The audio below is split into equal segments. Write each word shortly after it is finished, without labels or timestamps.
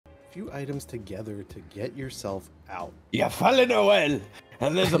few items together to get yourself out. You fell in a well,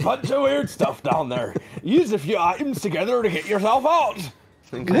 and there's a bunch of weird stuff down there. Use a few items together to get yourself out.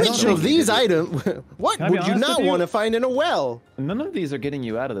 Which of these items? What would you not want to find in a well? None of these are getting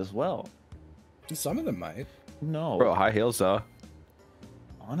you out of this well. Some of them might. No. Bro, high heels though.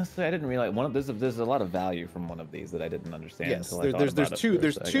 Honestly, I didn't realize one of there's a lot of value from one of these that I didn't understand. Yes, until I thought about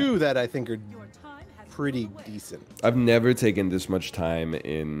there's it two that I think are pretty decent. I've never taken this much time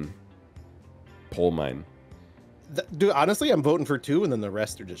in Pole Mine. Dude, honestly, I'm voting for 2, and then the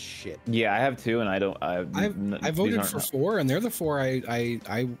rest are just shit. Yeah, I have 2, and I don't. I voted for 4, and they're the 4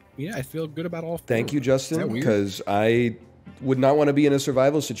 I feel good about all 4. Thank you, Justin, because I would not want to be in a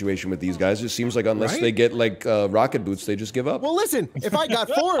survival situation with these guys. It seems like unless they get like rocket boots, they just give up. Well, listen, if I got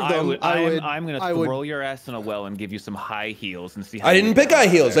 4 of them, I'm gonna throw your ass in a well and give you some high heels and see. How I didn't pick high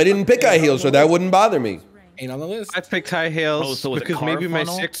heels. I didn't pick high heels, so that wouldn't bother me. Ain't on the list. I picked high heels because maybe my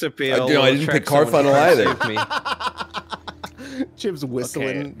sex appeal. I didn't pick car funnel either. Chip's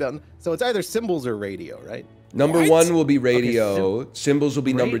whistling down. So it's either symbols or radio, right? Number 1 will be radio. Symbols will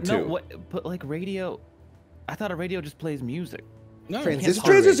be number 2. No, but like radio, I thought a radio just plays music. No,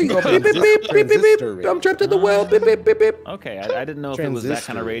 transistor. Beep, beep, beep, beep, beep, beep. I'm trapped in the well. Beep, beep, beep, beep. Okay, I didn't know if it was that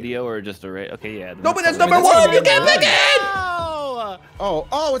kind of radio or just a radio. Okay, yeah. No, but that's number 1. You can't pick it.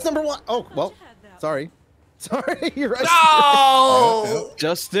 Oh, it's number 1. Oh, well, sorry. Sorry, you're right. No!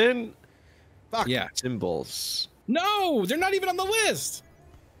 Justin. Fuck. Yeah. Symbols. No, they're not even on the list.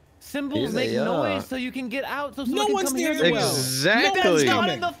 Symbols make noise so you can get out. So no one's near the well. Exactly. That's not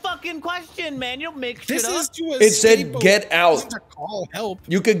in the fucking question, man. You don't make shit up. It said get out. To call help.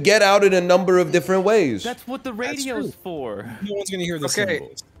 You could get out in a number of different ways. That's what the radio's for. No one's gonna hear the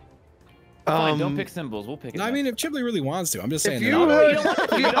symbols. Fine, don't pick symbols. We'll pick it. No, I mean, if Chipley really wants to, I'm just saying. You don't want him to.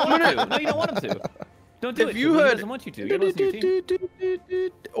 No, you don't want him to. Don't do it. You heard, he doesn't want you to. You gotta listen to your team.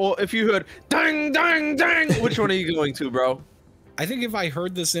 Or if you heard dang, dang, dang, which one are you going to, bro? I think if I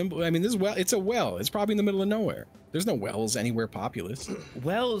heard the symbol, I mean, this well, it's a well. It's probably in the middle of nowhere. There's no wells anywhere populous.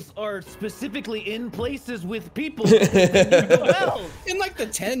 Wells are specifically in places with people. Wells. In like the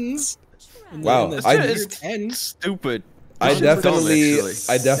 10s. Wow, stupid. I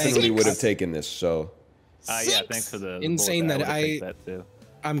definitely would have taken this. So. Yeah, thanks for the insane that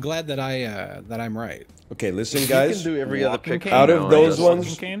I'm glad that I'm right. Okay, listen, guys. You can do every other pick. Out of those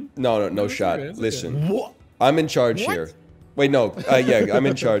ones, no shot. Listen, what? I'm in charge here. Wait, no, yeah, I'm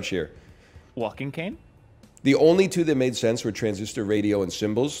in charge here. Walking cane? The only 2 that made sense were transistor, radio, and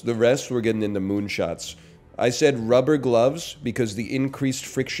symbols. The rest were getting into moonshots. I said rubber gloves because the increased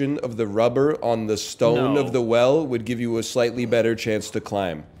friction of the rubber on the stone of the well would give you a slightly better chance to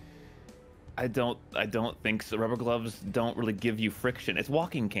climb. I don't think so. Rubber gloves don't really give you friction. It's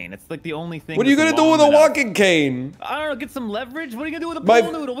walking cane. It's like the only thing. What are you gonna do with a walking cane? I don't know. Get some leverage. What are you gonna do with a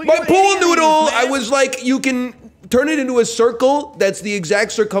pool noodle? My pool noodle. I was like, you can turn it into a circle that's the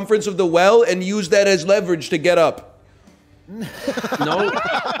exact circumference of the well and use that as leverage to get up. No,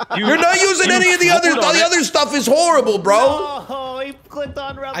 you're not using any of the other. The other stuff is horrible, bro. Oh, he clicked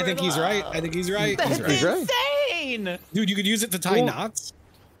on rubber. I think he's right. I think he's right. That's insane. Dude, you could use it to tie knots.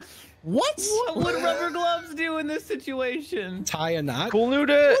 What? What would rubber gloves do in this situation? Tie a knot? Pool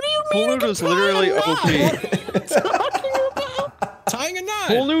noodle. Pool noodle is literally OP. What are you talking about? Tying a knot.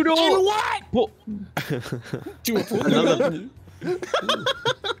 Pool noodle. To what? To a pool noodle.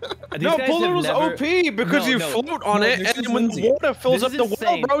 No, pool noodle's OP because you float on it, and then when the water fills up the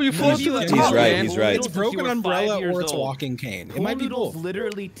well, bro, you float to the top. He's right. He's right. It's broken umbrella or it's walking cane. It might be both.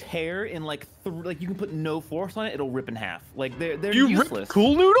 Literally tear in like you can put no force on it, it'll rip in half. Like they're you useless. Rip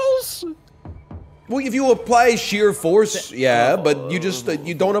cool noodles? Well, if you apply shear force, yeah, but you just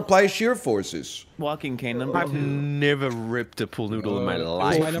you don't apply shear forces. Walking cane number 2. I've never ripped a pool noodle in my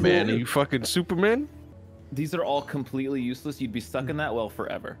life, man. Are you fucking Superman? These are all completely useless. You'd be stuck in that well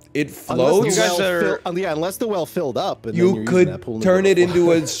forever. It floats. Unless the well filled up. And you could turn it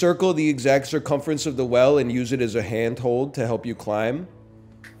into a circle the exact circumference of the well and use it as a handhold to help you climb.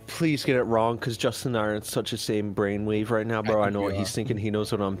 Please get it wrong, because Justin and I are in such a same brainwave right now, bro. I know what he's thinking. He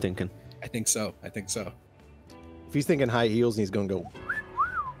knows what I'm thinking. I think so. I think so. If he's thinking high heels, he's gonna go.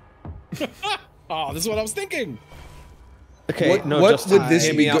 Oh, this is what I was thinking. Okay, what would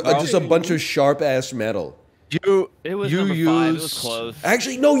this be? Just a bunch of sharp ass metal. It was number 5. It was close.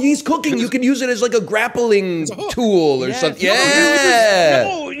 Actually, no, he's cooking. You can use it as like a grappling tool or something. Yeah.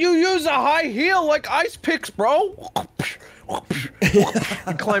 No, you use a high heel like ice picks, bro.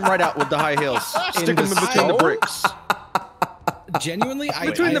 And climb right out with the high heels. Stick them in between the bricks. Genuinely,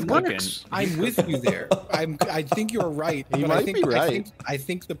 between the bricks. I'm with you there. I think you're right. You might be right. I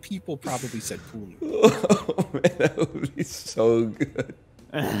think the people probably said pool noodle. Oh man, that would be so good.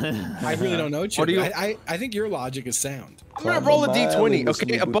 I really don't know, Chip. do you- I think your logic is sound. I'm gonna roll a d20. Miss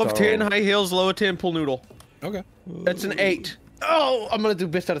Okay, Louboutin. above 10, high heels, lower 10, pool noodle. Okay. That's an 8. Oh, I'm gonna do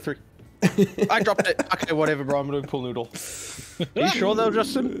best out of 3. I dropped it. Okay, whatever, bro. I'm doing pool noodle. Are you sure though,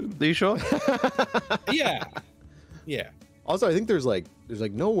 Justin? Are you sure? Yeah. Yeah. Also, I think there's like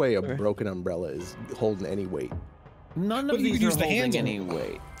no way a broken umbrella is holding any weight. None But of you these could are use the hands holding on any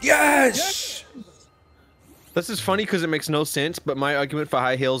weight. Yes. This is funny because it makes no sense, but my argument for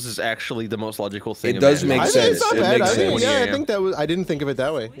high heels is actually the most logical thing. It does imaginable. make I think sense. it's not It bad. makes I think, sense. yeah, Yeah. I think that was. I didn't think of it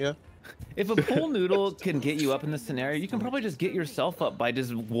that way. Yeah. If a pool noodle can get you up in this scenario, you can probably just get yourself up by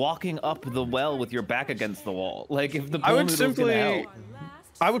just walking up the well with your back against the wall. Like if the pool I would noodle's simply, gonna help.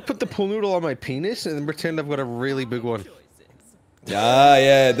 I would put the pool noodle on my penis and then pretend I've got a really big one. Ah,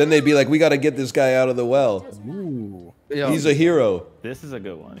 yeah. Then they'd be like, we got to get this guy out of the well. Ooh. Yeah. He's a hero. This is a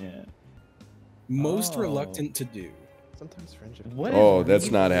good one, yeah. Most Oh. reluctant to do. Sometimes friendship. What Oh, is that's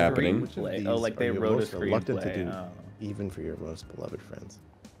even not happening. Which of screenplay? these Oh, like are they you wrote a most reluctant to screenplay. do, Oh. even for your most beloved friends?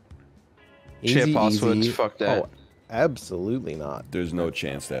 Share Easy, passwords, easy. fuck that. Oh, absolutely not. There's no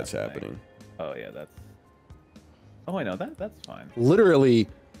chance that's happening. Oh yeah, that's. Oh, I know that's fine. Literally,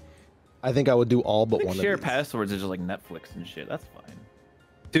 I think I would do all I but think one share of these. passwords is just like Netflix and shit. That's fine.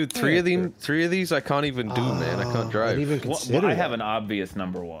 Dude, three of these I can't even do, man. I can't I drive. didn't even Well, consider I have that. an obvious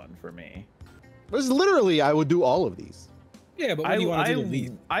number one for me. There's literally, I would do all of these. Yeah, but what do you want to do the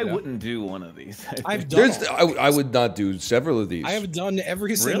least? I you know? wouldn't do one of these. I I've think. done. There's, all of I these. would not do several of these. I have done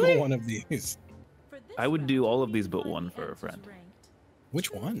every single Really? one of these. I would do all of these but one for a friend.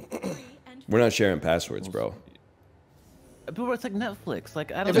 Which one? We're not sharing passwords, bro. But it's like Netflix.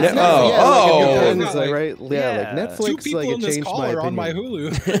 Like I If don't it's know. Oh, Netflix, yeah, like if your oh. friends, like, right? Yeah, like Yeah. Netflix, Two people like it in this changed call my are on my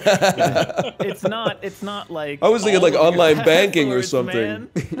opinion. Hulu. It's not. It's not like. I was thinking all like of your online banking or passwords, something.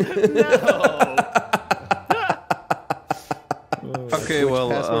 man. No. Okay, Which well,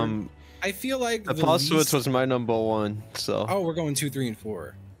 password? I feel like the the passwords least- was my number one, so. Oh, we're going 2, 3, and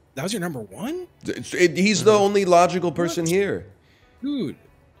 4. That was your number one, He's the only logical person here. dude.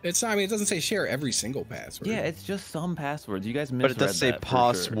 It's not. I mean, it doesn't say share every single password. Yeah, it's just some passwords. You guys But misread it does say that for sure.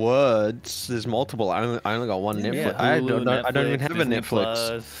 passwords. There's multiple. I only got one Netflix. Yeah, I Hulu, don't even Netflix, have a Disney Netflix.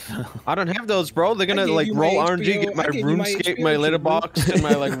 Plus. I don't have those, bro. They're gonna gave like you my roll HBO RNG, get my I gave you my RuneScape, HBO my too, bro. letterbox, and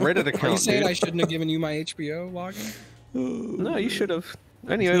my like Reddit Are you account. saying Dude. I shouldn't have given you my HBO login? No, you should have.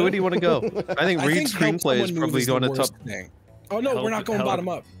 Anyway, where do you want to go? I think Reed's help screenplay is someone move probably the going to top. worst thing. Oh no, we're not going Help- bottom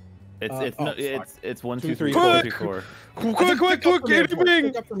up. It's oh, no, fuck. it's 1, 2, 2, 3, 3, 4, quick. 2, 4. Quick, anything!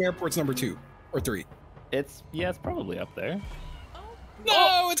 Pick up from airports number 2 or 3. It's probably up there.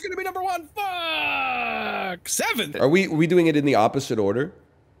 No, it's gonna be number 1. Fuck. 7. Are we doing it in the opposite order?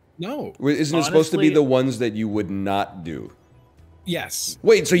 No. Isn't it supposed to be Honestly- the ones that you would not do? Yes.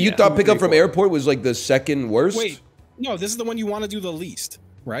 Wait, so you Yeah. thought pick up from airport was like the second worst? Wait. No, this is the one you want to do the least,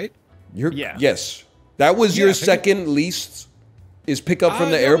 right? Yeah. Yes. That was Yeah, your pick up- second least is pick up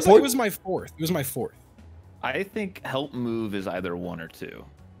from the No, airport? It was my 4th. It was my 4th. I think help move is either 1 or 2.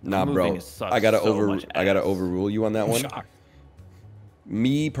 Nah, Moving bro. sucks I gotta so much ass. overrule you on that I'm one. shocked.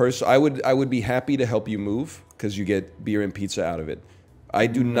 Me personally, I would be happy to help you move because you get beer and pizza out of it. I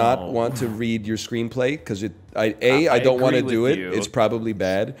do not No. want to read your screenplay because I don't want to agree do with it. you. It's probably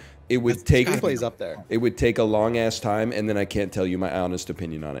bad. It would take Screenplay's up there. It would take a long ass time, and then I can't tell you my honest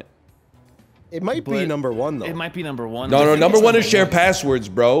opinion on it. It might be But number 1 though. It might be number 1. No, I think number it's one is share passwords,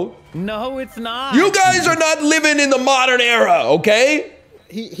 bro. No, it's not. You guys are not living in the modern era, okay?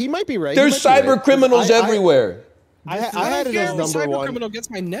 He might be right. There's He might be cyber right. criminals everywhere. I had it as number 1. Criminal gets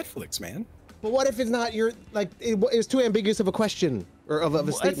my Netflix, man. But what if it's not your like? It's too ambiguous of a question or of a Well,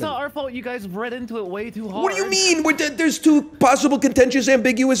 statement. it's not our fault. You guys read into it way too hard. What do you mean? There's two possible contentious,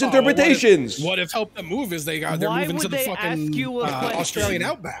 ambiguous interpretations. What if help them move is they're Why moving to would the they fucking ask you a question? Australian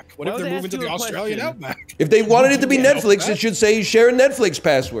outback? What Why if would they're they moving ask to the you a Australian question? outback? If they wanted it to be Yeah, Netflix, that- it should say share a Netflix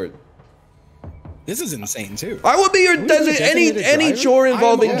password. This is insane too. I will be your you a any designated chore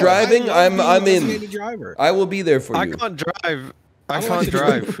involving I am- driving. I love I'm being a in. designated driver. I will be there for I you. can't drive. I I can't want to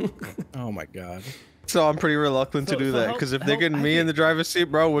drive. Oh my god. So I'm pretty reluctant to So- do so that help- because if they're help- getting I me in think- the driver's seat,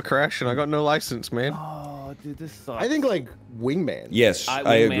 bro, we're crashing. I got no license, man. Oh, dude, this sucks. I think like Wingman. Yes, I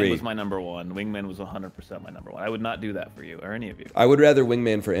Wingman agree. was my number 1. Wingman was 100% my number 1. I would not do that for you or any of you. I would rather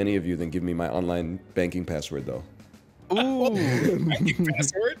wingman for any of you than give me my online banking password, though. Ooh.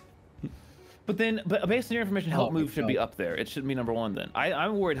 Password? But based on your information, help Oh, move should be no. up there. It shouldn't be number 1 then.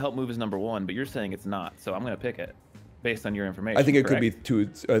 I'm worried help move is number 1, but you're saying it's not. So I'm gonna pick it based on your information. I think it could be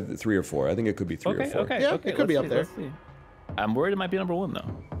correct? 3 or 4. I think it could be 3 or Okay, 4. okay, Yeah, okay. it could be let's up see, there. let's see. I'm worried it might be number 1 though.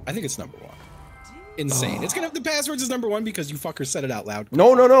 I think it's number 1. Insane. It's gonna have the passwords is number 1 because you fuckers said it out loud.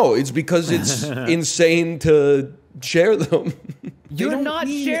 No. It's because it's insane to share them. You're not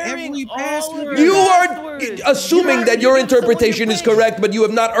sharing every all password. of You your are passwords. assuming that your You're giving someone interpretation your is bank. correct, but you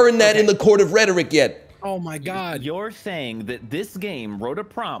have not earned that in the court of rhetoric yet. Oh my God. You're saying that this game wrote a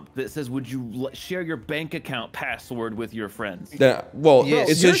prompt that says, "Would you share your bank account password with your friends?" Well, Yes.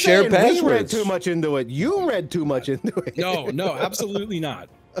 it You're says share saying we read passwords. too much into it. You read too much into it. No, absolutely not.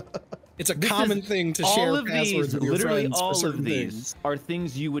 It's a common thing to share All of passwords these, with your literally friends for all certain of these, things. are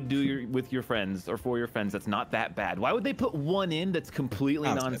things you would do with your friends or for your friends. That's not that bad. Why would they put one in that's completely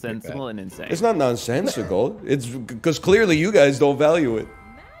Oh, it's not that nonsensical and insane? It's not nonsensical. It's because clearly you guys don't value it.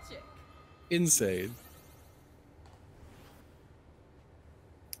 Insane.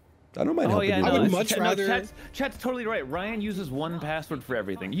 I don't mind Oh helping yeah, you. I no, would it's- much rather- Chat's totally right. Ryan uses one password for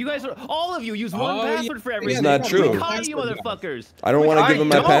everything. You guys are all of you use one Oh, yeah. password for Yeah, everything. not true. We caught you motherfuckers. I don't want to I give him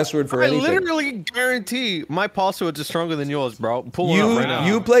my don't. password for anything. I literally guarantee my passwords are stronger than yours, bro. Pull one up right now.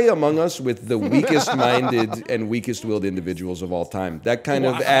 You play Among Us with the weakest-minded and weakest-willed individuals of all time. That kind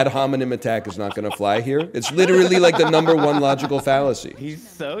of ad hominem attack is not going to fly here. It's literally like the #1 logical fallacy. He's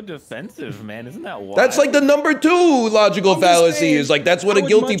so defensive, man. Isn't that wild? That's like the #2 logical I'm just fallacy. saying, Is like that's what I a would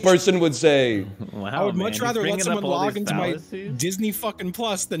guilty much- person would say. Wow, I would man. much He's rather let bringing up someone all log these into my fallacies. Disney fucking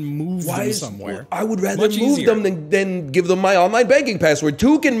Plus than move them somewhere. I would rather Much move easier. them than give them my online banking password.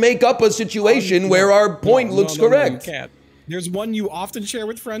 Two can make up a situation where our point looks No, correct. you can't. There's one you often share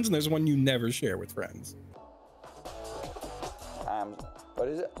with friends, and there's one you never share with friends. What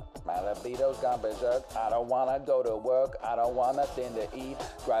is it? My libido's gone berserk. I don't wanna go to work. I don't want nothing to eat.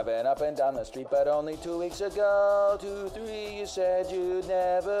 Driving up and down the street, but only 2 weeks ago, 2, 3, you said you'd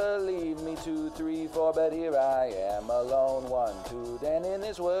never leave me. 2, 3, 4, but here I am alone. 1, 2, then in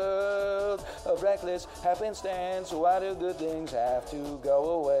this world of reckless happenstance, why do good things have to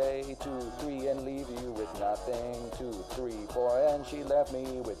go away? 2, 3, and leave you with nothing. 2, 3, 4, and she left me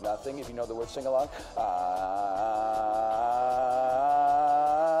with nothing. If you know the words, sing along.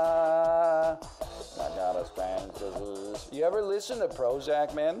 I got a Spanish to lose. You ever listen to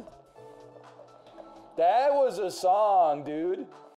Prozac, man? That was a song, dude.